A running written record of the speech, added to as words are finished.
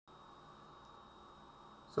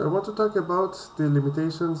So I want to talk about the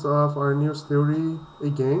limitations of Arrhenius theory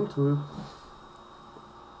again, to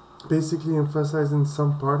basically emphasizing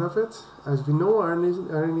some part of it. As we know,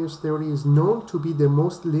 Arrhenius theory is known to be the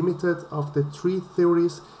most limited of the three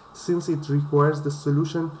theories, since it requires the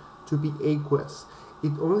solution to be aqueous.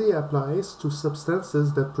 It only applies to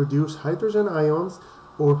substances that produce hydrogen ions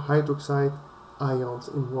or hydroxide ions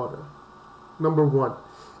in water. Number one,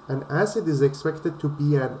 an acid is expected to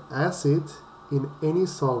be an acid in any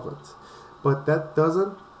solvent, but that's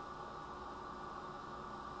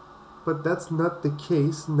not the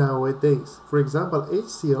case nowadays. For example,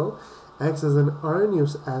 HCl acts as an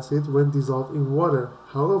Arrhenius acid when dissolved in water.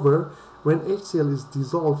 However, when HCl is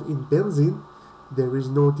dissolved in benzene, there is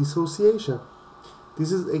no dissociation.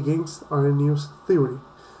 This is against Arrhenius theory.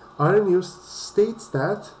 Arrhenius states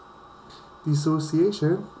that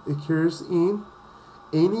dissociation occurs in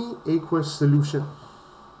any aqueous solution.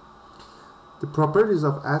 The properties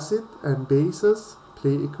of acid and bases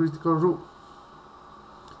play a critical role.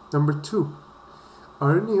 Number two,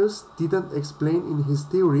 Arrhenius didn't explain in his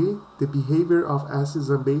theory the behavior of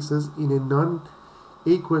acids and bases in a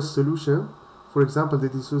non-aqueous solution. For example, the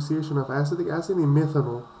dissociation of acetic acid in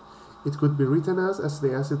methanol. It could be written as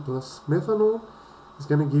acetic acid plus methanol. It's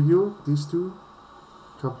going to give you these two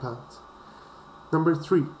compounds. Number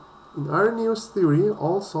three, in Arrhenius theory,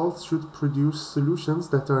 all salts should produce solutions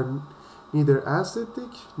that are neither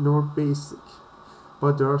acidic nor basic.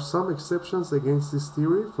 But there are some exceptions against this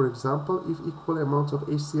theory. For example, if equal amounts of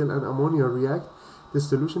HCl and ammonia react, the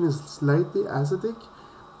solution is slightly acidic.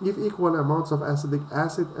 If equal amounts of acetic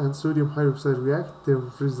acid and sodium hydroxide react, the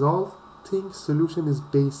resulting solution is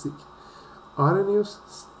basic. Arrhenius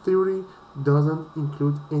theory doesn't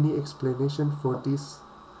include any explanation for this.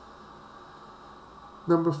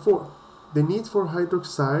 Number four, the need for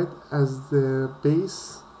hydroxide as the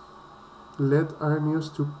base led Arrhenius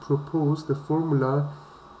to propose the formula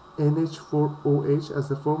NH4OH as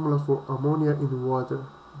the formula for ammonia in water.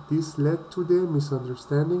 This led to the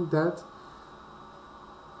misunderstanding that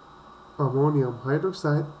ammonium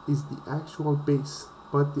hydroxide is the actual base,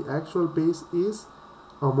 but the actual base is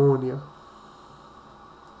ammonia.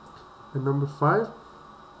 And number five,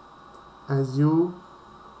 as you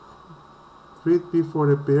read before,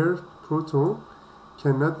 a bare proton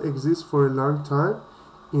cannot exist for a long time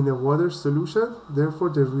in a water solution. Therefore,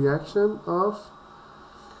 the reaction of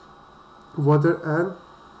water and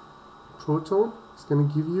proton is going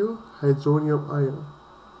to give you hydronium ion.